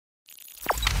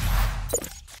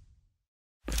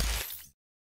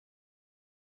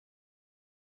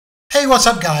Hey, what's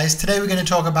up guys? Today we're going to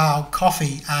talk about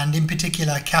coffee and in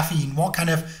particular caffeine, what kind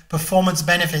of performance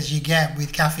benefits you get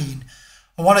with caffeine.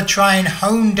 I want to try and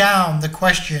hone down the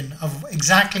question of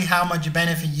exactly how much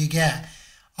benefit you get.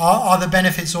 Are the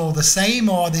benefits all the same,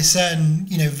 or are there certain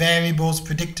variables,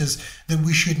 predictors that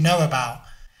we should know about?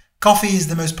 Coffee is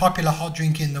the most popular hot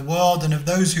drink in the world, and of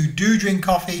those who do drink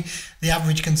coffee, the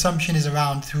average consumption is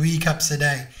around 3 cups a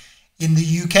day. In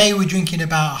the UK, we're drinking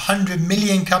about 100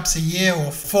 million cups a year,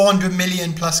 or 400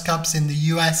 million plus cups in the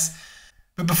US.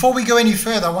 But before we go any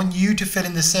further, I want you to fill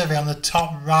in the survey on the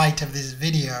top right of this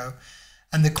video.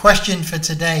 And the question for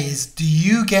today is, do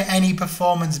you get any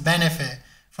performance benefit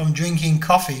from drinking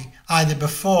coffee either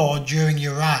before or during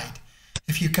your ride?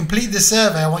 If you complete the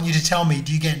survey, I want you to tell me,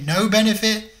 do you get no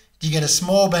benefit, do you get a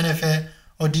small benefit,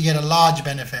 or do you get a large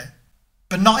benefit?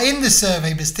 But not in the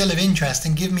survey, but still of interest,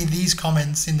 and give me these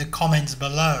comments in the comments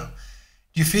below.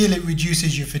 Do you feel it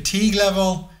reduces your fatigue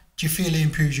level? Do you feel it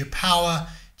improves your power?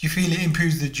 Do you feel it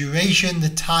improves the duration, the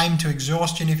time to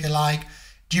exhaustion if you like?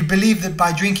 Do you believe that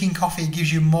by drinking coffee it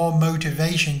gives you more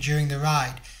motivation during the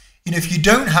ride? If you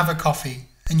don't have a coffee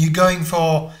and you're going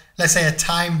for, let's say, a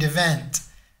timed event,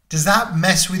 does that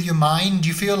mess with your mind? Do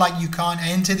you feel like you can't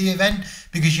enter the event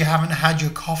because you haven't had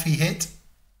your coffee hit?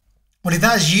 Well, if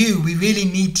that's you, we really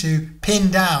need to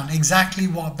pin down exactly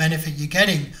what benefit you're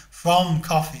getting from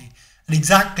coffee and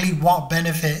exactly what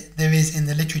benefit there is in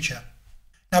the literature.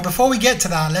 Now, before we get to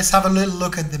that, let's have a little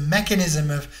look at the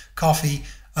mechanism of coffee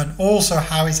and also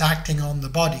how it's acting on the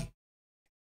body.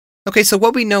 Okay, so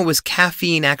what we know is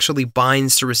caffeine actually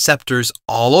binds to receptors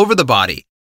all over the body.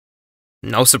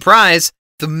 No surprise,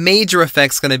 the major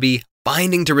effect's going to be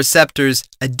binding to receptors,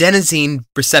 adenosine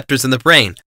receptors in the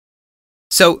brain.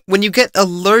 So when you get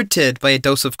alerted by a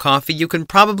dose of coffee, you can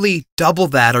probably double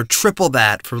that or triple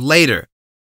that for later.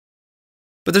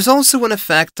 But there's also an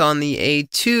effect on the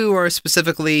A2 or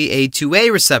specifically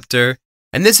A2A receptor,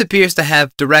 and this appears to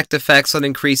have direct effects on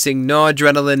increasing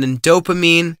noradrenaline and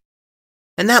dopamine,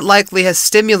 and that likely has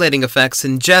stimulating effects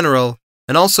in general,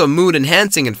 and also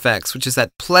mood-enhancing effects, which is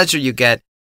that pleasure you get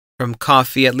from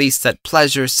coffee, at least that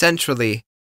pleasure centrally.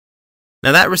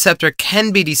 Now that receptor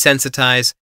can be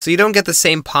desensitized, so you don't get the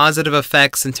same positive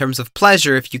effects in terms of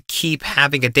pleasure if you keep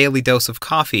having a daily dose of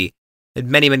coffee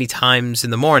many times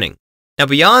in the morning. Now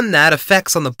beyond that,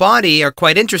 effects on the body are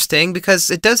quite interesting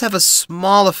because it does have a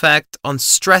small effect on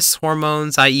stress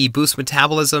hormones, i.e. boost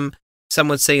metabolism, some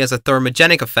would say as a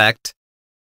thermogenic effect.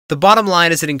 The bottom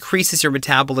line is it increases your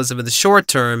metabolism in the short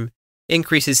term,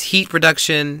 increases heat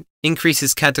reduction,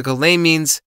 increases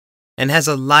catecholamines, and has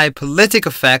a lipolytic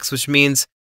effects, which means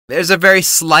there's a very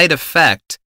slight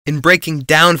effect in breaking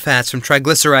down fats from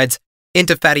triglycerides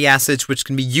into fatty acids, which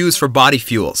can be used for body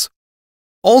fuels.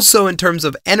 Also, in terms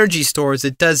of energy stores,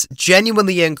 it does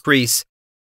genuinely increase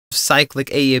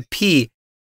cyclic AMP,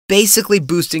 basically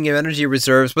boosting your energy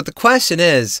reserves. But the question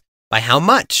is, by how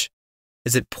much?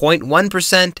 Is it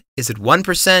 0.1%? Is it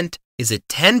 1%? Is it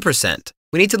 10%?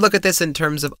 We need to look at this in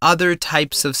terms of other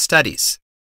types of studies.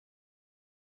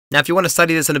 Now, if you want to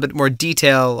study this in a bit more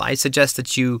detail, I suggest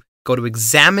that you go to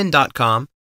examine.com,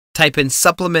 type in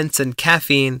supplements and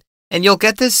caffeine, and you'll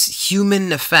get this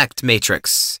human effect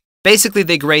matrix. Basically,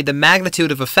 they grade the magnitude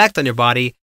of effect on your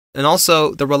body and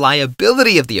also the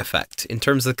reliability of the effect in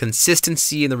terms of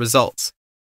consistency and the results.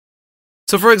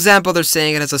 So for example, they're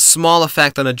saying it has a small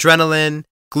effect on adrenaline,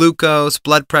 glucose,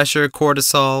 blood pressure,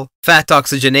 cortisol, fat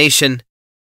oxygenation,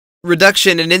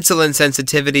 reduction in insulin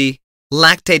sensitivity,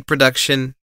 lactate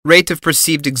production, rate of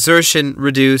perceived exertion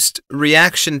reduced,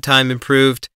 reaction time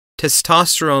improved,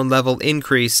 testosterone level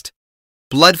increased,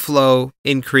 blood flow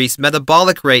increased,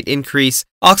 metabolic rate increase,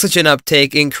 oxygen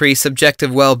uptake increase,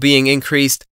 subjective well-being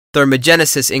increased,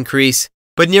 thermogenesis increase,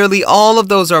 but nearly all of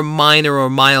those are minor or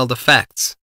mild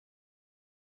effects.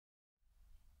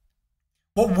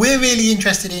 What we're really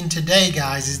interested in today,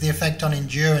 guys, is the effect on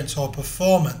endurance or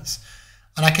performance.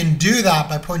 And I can do that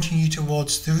by pointing you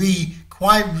towards 3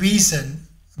 quite recent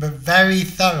but very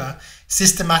thorough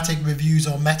systematic reviews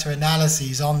or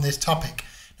meta-analyses on this topic.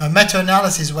 Now,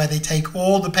 meta-analysis is where they take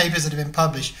all the papers that have been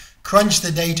published, crunch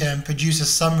the data and produce a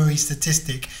summary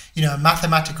statistic, a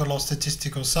mathematical or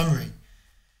statistical summary.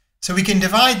 So we can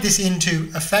divide this into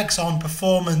effects on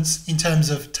performance in terms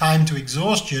of time to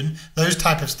exhaustion, those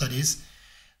type of studies,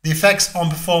 the effects on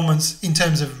performance in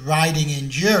terms of riding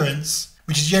endurance,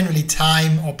 which is generally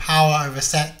time or power over a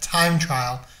set time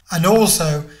trial, and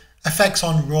also effects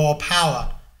on raw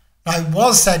power. Now, it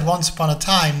was said once upon a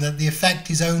time that the effect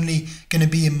is only going to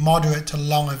be in moderate to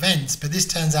long events, but this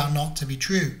turns out not to be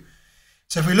true.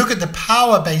 So if we look at the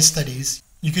power-based studies,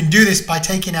 You can do this by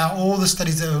taking out all the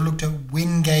studies that have looked at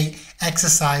Wingate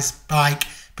exercise bike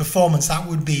performance. That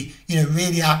would be,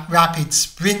 really rapid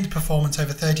sprint performance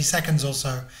over 30 seconds or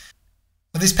so.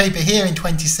 But this paper here in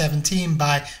 2017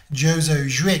 by Jozo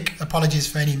Zwick, apologies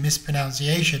for any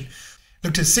mispronunciation,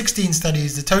 looked at 16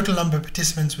 studies. The total number of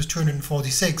participants was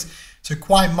 246, so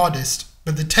quite modest.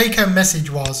 But the take-home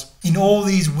message was, in all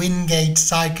these Wingate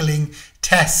cycling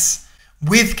tests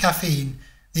with caffeine,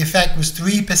 the effect was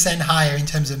 3% higher in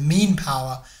terms of mean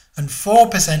power and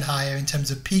 4% higher in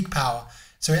terms of peak power.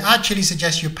 So it actually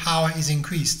suggests your power is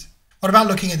increased. What about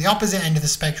looking at the opposite end of the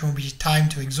spectrum, which is time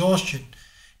to exhaustion?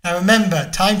 Now remember,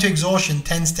 time to exhaustion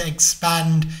tends to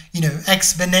expand,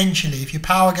 exponentially. If your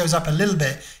power goes up a little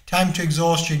bit, time to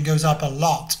exhaustion goes up a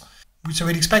lot. So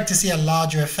we'd expect to see a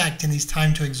larger effect in these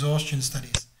time to exhaustion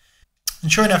studies.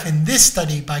 And sure enough, in this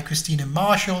study by Christina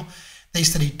Marshall, they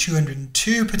studied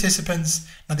 202 participants.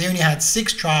 Now they only had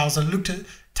 6 trials that looked at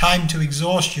time to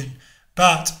exhaustion,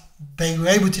 but they were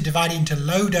able to divide it into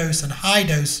low dose and high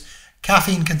dose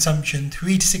caffeine consumption,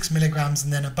 3 to 6 milligrams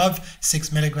and then above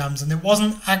 6 milligrams. And there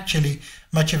wasn't actually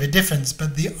much of a difference,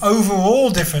 but the overall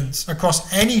difference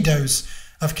across any dose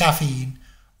of caffeine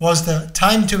was the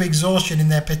time to exhaustion in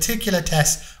their particular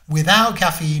test without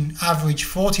caffeine averaged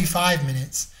 45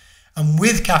 minutes, and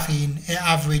with caffeine it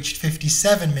averaged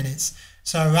 57 minutes,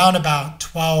 so around about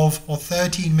 12 or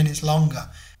 13 minutes longer,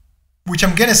 which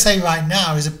I'm going to say right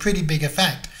now is a pretty big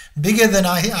effect, bigger than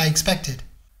I expected.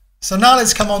 So now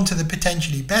let's come on to the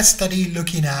potentially best study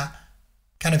looking at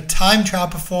kind of time trial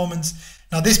performance.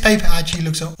 Now this paper actually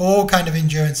looks at all kind of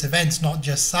endurance events, not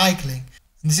just cycling.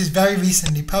 And this is very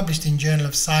recently published in Journal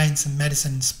of Science and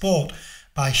Medicine and Sport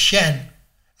by Shen.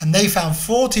 And they found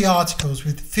 40 articles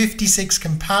with 56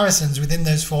 comparisons within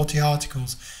those 40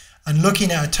 articles, and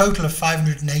looking at a total of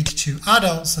 582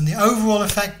 adults, and the overall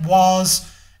effect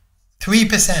was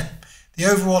 3%. The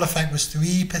overall effect was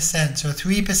 3%, so a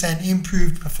 3%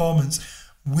 improved performance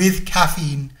with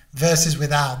caffeine versus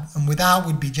without. And without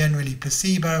would be generally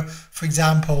placebo, for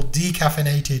example,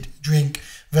 decaffeinated drink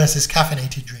versus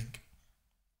caffeinated drink.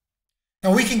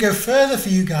 Now we can go further for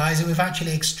you guys, and we've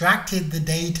actually extracted the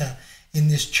data in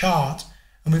this chart,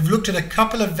 and we've looked at a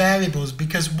couple of variables,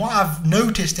 because what I've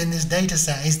noticed in this data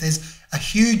set is there's a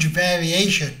huge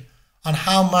variation on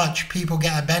how much people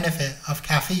get a benefit of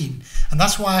caffeine. And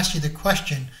that's why I asked you the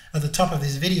question at the top of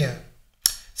this video.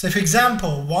 So for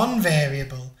example, one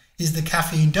variable is the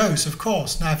caffeine dose, of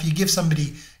course. Now if you give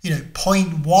somebody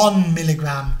 0.1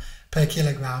 milligram per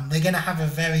kilogram, they're going to have a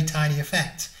very tiny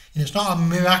effect. It's not a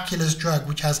miraculous drug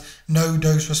which has no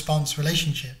dose response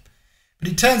relationship. But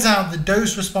it turns out the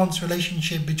dose response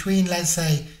relationship between, let's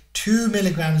say, 2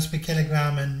 milligrams per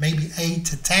kilogram and maybe 8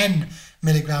 to 10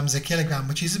 milligrams a kilogram,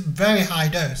 which is a very high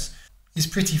dose, is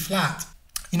pretty flat.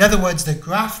 In other words, the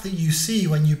graph that you see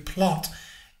when you plot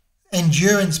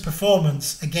endurance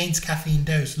performance against caffeine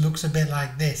dose looks a bit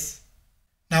like this.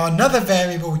 Now another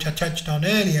variable which I touched on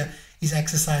earlier is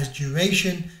exercise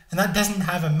duration, and that doesn't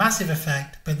have a massive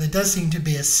effect, but there does seem to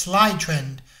be a slight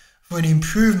trend for an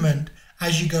improvement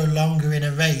as you go longer in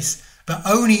a race, but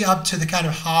only up to the kind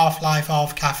of half-life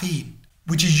of caffeine,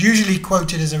 which is usually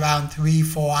quoted as around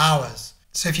 3-4 hours.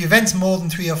 So if your event's more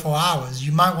than 3 or 4 hours,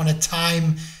 you might want to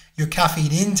time your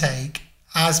caffeine intake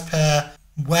as per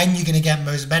when you're going to get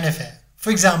most benefit. For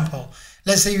example,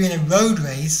 let's say you're in a road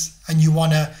race and you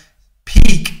want to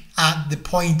peak at the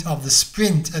point of the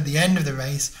sprint at the end of the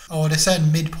race, or at a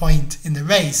certain midpoint in the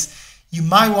race. You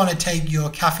might want to take your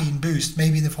caffeine boost,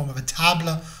 maybe in the form of a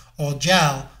tablet or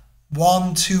gel,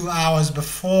 1-2 hours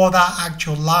before that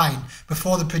actual line,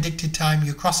 before the predicted time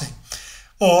you're crossing.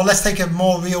 Or let's take a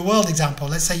more real world example.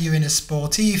 Let's say you're in a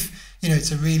sportif,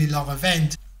 it's a really long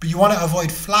event, but you want to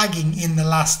avoid flagging in the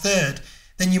last third.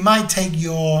 Then you might take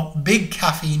your big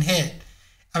caffeine hit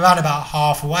around about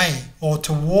halfway or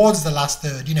towards the last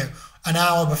third, an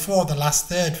hour before the last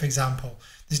third, for example.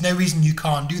 There's no reason you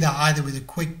can't do that either with a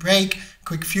quick break,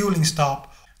 quick fueling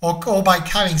stop, or by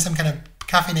carrying some kind of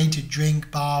caffeinated drink,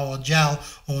 bar or gel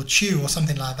or chew or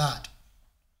something like that.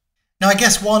 Now I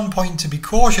guess one point to be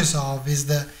cautious of is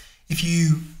that if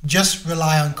you just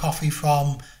rely on coffee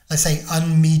from, let's say,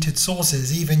 unmetered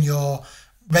sources, even your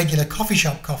regular coffee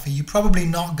shop coffee, you're probably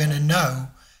not going to know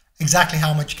exactly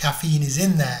how much caffeine is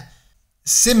in there.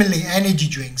 Similarly, energy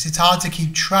drinks, it's hard to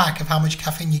keep track of how much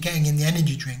caffeine you're getting in the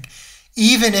energy drink,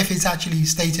 even if it's actually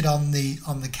stated on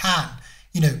the can,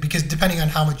 because depending on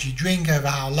how much you drink over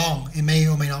how long, it may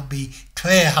or may not be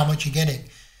clear how much you're getting.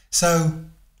 So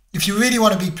if you really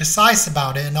want to be precise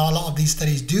about it, and a lot of these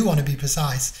studies do want to be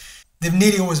precise, they've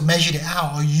nearly always measured it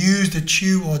out or used a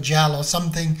chew or gel or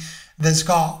something that's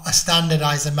got a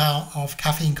standardized amount of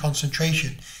caffeine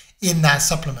concentration in that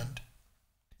supplement.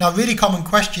 Now, a really common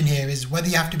question here is whether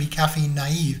you have to be caffeine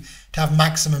naive to have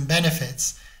maximum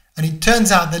benefits. And it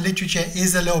turns out the literature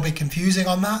is a little bit confusing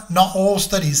on that. Not all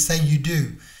studies say you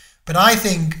do. But I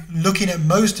think looking at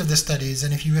most of the studies,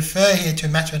 and if you refer here to a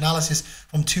meta-analysis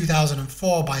from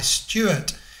 2004 by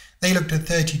Stewart, they looked at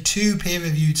 32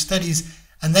 peer-reviewed studies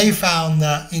and they found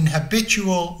that in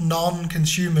habitual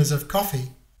non-consumers of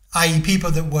coffee, i.e.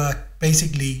 people that were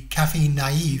basically caffeine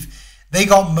naive, they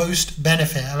got most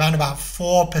benefit, around about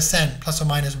 4%, plus or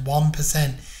minus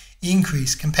 1%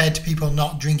 increase compared to people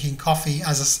not drinking coffee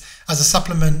as a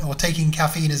supplement or taking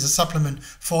caffeine as a supplement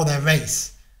for their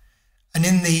race. And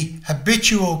in the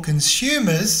habitual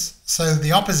consumers, so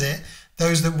the opposite,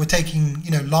 those that were taking,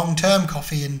 long-term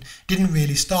coffee and didn't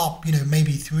really stop,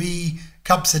 maybe 3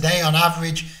 cups a day on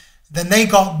average, then they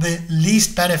got the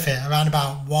least benefit, around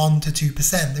about 1 to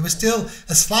 2%. There was still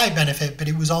a slight benefit, but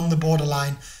it was on the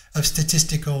borderline of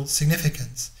statistical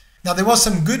significance. Now, there was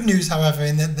some good news, however,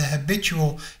 in that the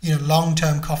habitual,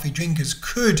 long-term coffee drinkers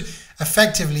could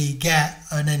effectively get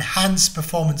an enhanced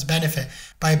performance benefit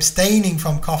by abstaining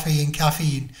from coffee and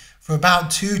caffeine for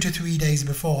about 2 to 3 days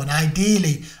before, and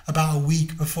ideally about a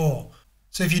week before.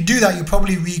 So if you do that, you'll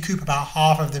probably recoup about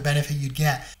half of the benefit you'd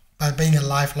get by being a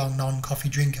lifelong non-coffee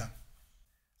drinker.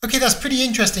 Okay, that's pretty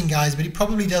interesting, guys, but it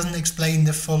probably doesn't explain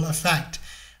the full effect.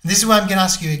 And this is why I'm going to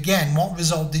ask you again, what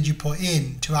result did you put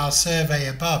in to our survey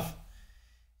above?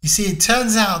 You see, it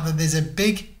turns out that there's a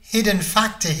big hidden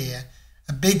factor here,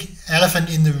 a big elephant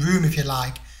in the room, if you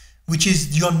like, which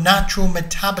is your natural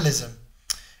metabolism.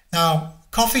 Now,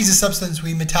 coffee is a substance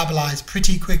we metabolize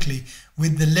pretty quickly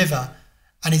with the liver,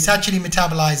 and it's actually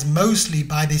metabolized mostly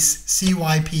by this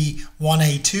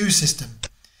CYP1A2 system.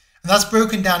 And that's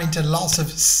broken down into lots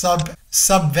of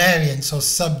sub-variants or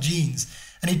sub-genes.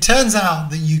 And it turns out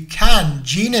that you can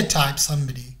genotype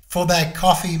somebody for their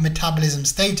coffee metabolism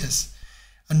status.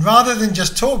 And rather than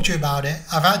just talk to you about it,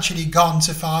 I've actually gone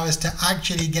so far as to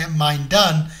actually get mine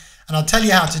done. And I'll tell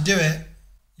you how to do it.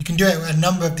 You can do it with a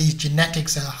number of these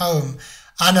genetics at home,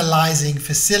 analyzing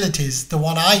facilities. The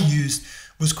one I used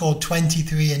was called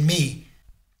 23andMe.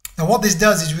 Now what this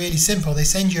does is really simple. They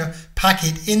send you a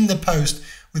packet in the post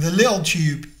with a little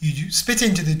tube. You spit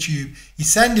into the tube, you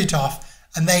send it off,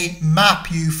 and they map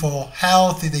you for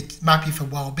health, they map you for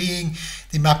well-being,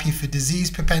 they map you for disease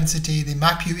propensity, they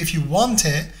map you if you want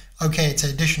it, okay, it's an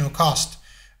additional cost,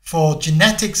 for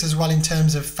genetics as well in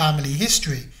terms of family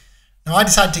history. Now I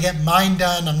decided to get mine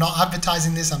done. I'm not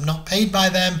advertising this, I'm not paid by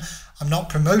them, I'm not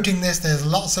promoting this, there's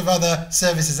lots of other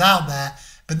services out there,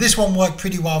 but this one worked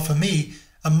pretty well for me,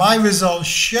 and my results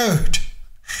showed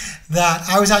that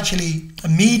I was actually a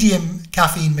medium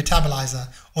caffeine metabolizer,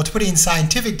 or to put it in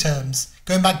scientific terms,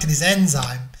 going back to this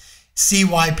enzyme,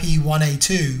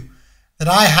 CYP1A2, that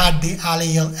I had the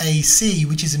allele AC,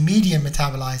 which is a medium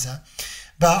metabolizer,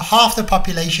 but half the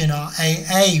population are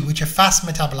AA, which are fast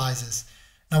metabolizers.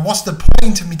 Now, what's the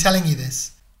point of me telling you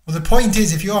this? Well, the point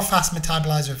is, if you're a fast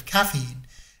metabolizer of caffeine,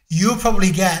 you'll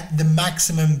probably get the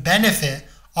maximum benefit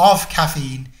of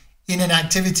caffeine in an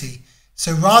activity.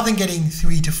 So rather than getting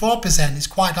 3 to 4%, it's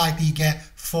quite likely you get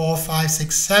 4, 5,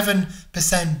 6,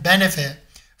 7% benefit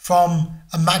from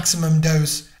a maximum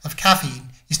dose of caffeine.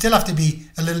 You still have to be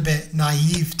a little bit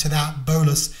naive to that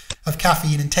bolus of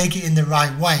caffeine and take it in the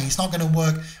right way. It's not going to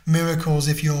work miracles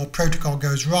if your protocol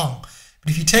goes wrong.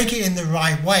 But if you take it in the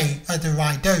right way, at the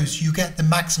right dose, you get the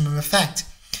maximum effect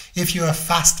if you're a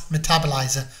fast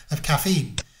metabolizer of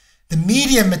caffeine. The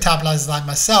medium metabolizers like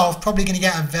myself probably going to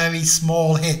get a very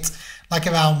small hit, like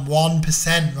around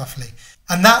 1% roughly.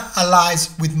 And that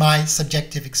aligns with my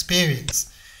subjective experience.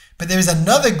 But there is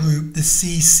another group, the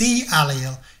CC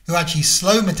allele, who are actually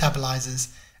slow metabolizers,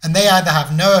 and they either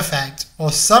have no effect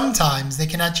or sometimes they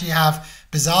can actually have,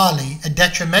 bizarrely, a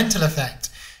detrimental effect.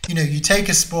 You take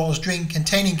a sports drink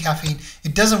containing caffeine,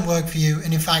 it doesn't work for you,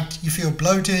 and in fact you feel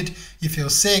bloated, you feel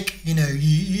sick,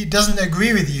 it doesn't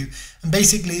agree with you, and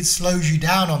basically it slows you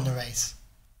down on the race.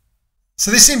 So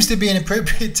this seems to be an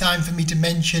appropriate time for me to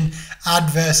mention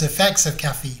adverse effects of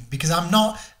caffeine, because I'm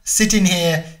not sitting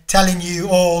here telling you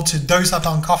all to dose up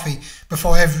on coffee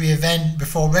before every event,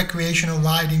 before recreational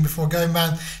riding, before going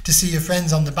around to see your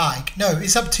friends on the bike. No,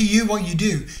 it's up to you what you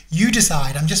do. You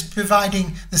decide. I'm just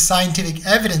providing the scientific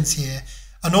evidence here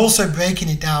and also breaking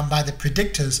it down by the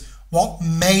predictors, what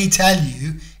may tell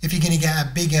you if you're going to get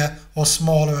a bigger or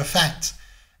smaller effect.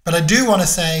 But I do want to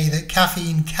say that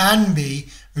caffeine can be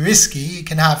risky. It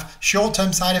can have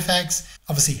short-term side effects,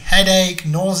 obviously headache,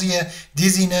 nausea,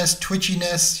 dizziness,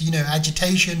 twitchiness,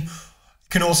 agitation. It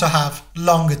Can also have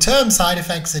longer term side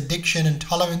effects, addiction and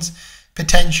tolerance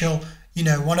potential. You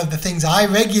know, one of the things I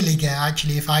regularly get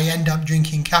actually if I end up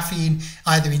drinking caffeine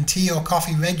either in tea or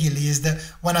coffee regularly is that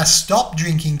when I stop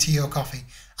drinking tea or coffee,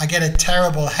 I get a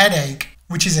terrible headache,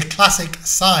 which is a classic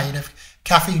sign of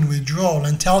caffeine withdrawal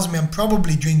and tells me I'm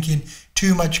probably drinking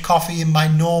too much coffee in my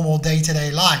normal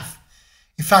day-to-day life.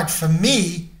 In fact, for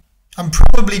me, I'm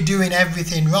probably doing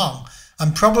everything wrong.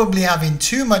 I'm probably having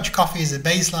too much coffee as a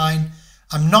baseline.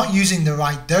 I'm not using the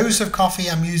right dose of coffee.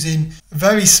 I'm using a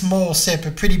very small sip,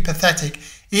 a pretty pathetic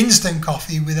instant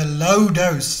coffee with a low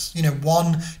dose,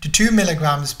 1 to 2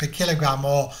 milligrams per kilogram,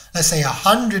 or let's say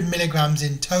 100 milligrams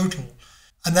in total.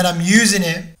 And then I'm using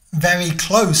it very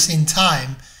close in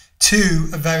time to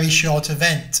a very short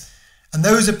event. And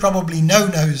those are probably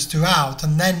no-nos throughout.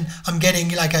 And then I'm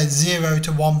getting like a 0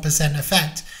 to 1%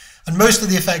 effect. And most of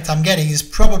the effect I'm getting is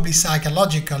probably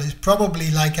psychological. It's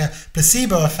probably like a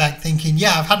placebo effect, thinking,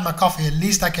 yeah, I've had my coffee, at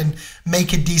least I can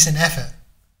make a decent effort.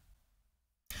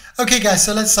 Okay guys,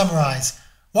 so let's summarize.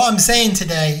 What I'm saying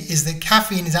today is that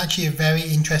caffeine is actually a very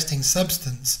interesting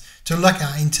substance to look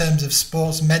at in terms of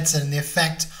sports medicine and the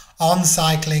effect on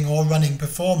cycling or running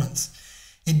performance.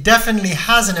 It definitely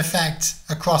has an effect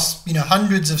across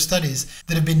hundreds of studies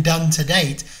that have been done to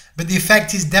date, but the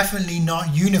effect is definitely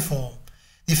not uniform.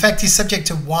 The effect is subject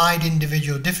to wide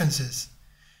individual differences.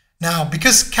 Now,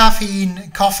 because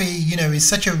caffeine, coffee, is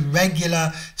such a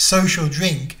regular social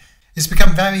drink, it's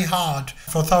become very hard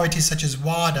for authorities such as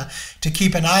WADA to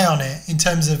keep an eye on it in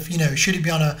terms of, should it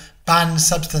be on a banned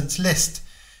substance list.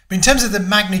 But in terms of the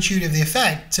magnitude of the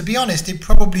effect, to be honest, it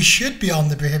probably should be on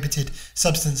the prohibited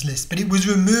substance list. But it was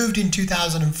removed in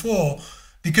 2004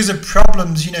 because of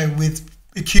problems, with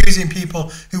accusing people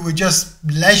who were just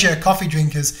leisure coffee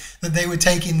drinkers that they were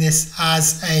taking this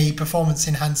as a performance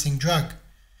enhancing drug.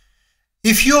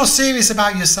 If you're serious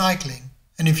about your cycling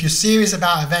and if you're serious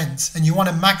about events and you want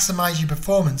to maximize your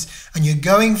performance and you're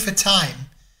going for time,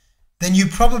 then you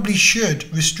probably should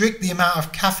restrict the amount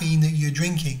of caffeine that you're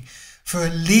drinking for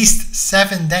at least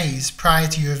 7 days prior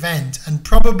to your event, and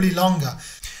probably longer,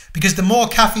 because the more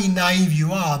caffeine naive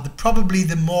you are, probably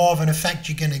the more of an effect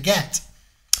you're going to get.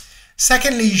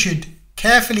 Secondly, you should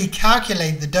carefully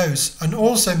calculate the dose and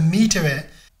also meter it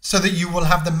so that you will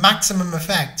have the maximum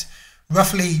effect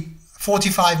roughly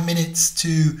 45 minutes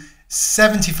to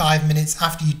 75 minutes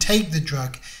after you take the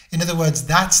drug. In other words,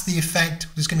 that's the effect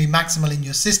that's going to be maximal in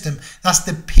your system. That's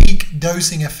the peak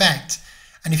dosing effect.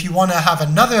 And if you want to have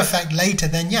another effect later,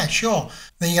 then yeah, sure.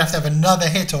 Then you have to have another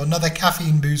hit or another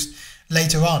caffeine boost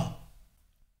later on.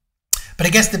 But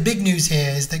I guess the big news here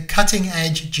is that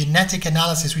cutting-edge genetic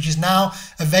analysis, which is now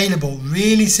available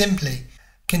really simply,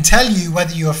 can tell you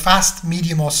whether you're a fast,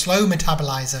 medium or slow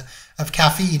metabolizer of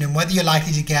caffeine and whether you're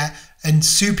likely to get a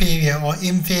superior or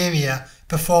inferior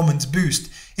performance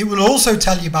boost. It will also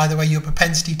tell you, by the way, your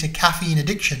propensity to caffeine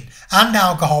addiction and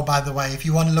alcohol, by the way, if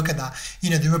you want to look at that.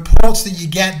 The reports that you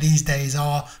get these days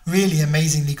are really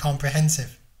amazingly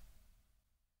comprehensive.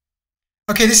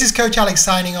 Okay, this is Coach Alex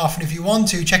signing off, and if you want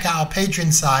to, check out our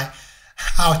Patreon site.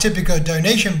 Our typical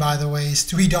donation, by the way, is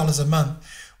 $3 a month,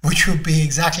 which would be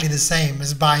exactly the same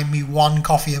as buying me 1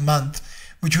 coffee a month,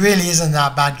 which really isn't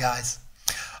that bad, guys.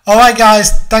 Alright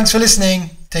guys, thanks for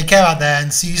listening. Take care out there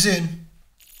and see you soon.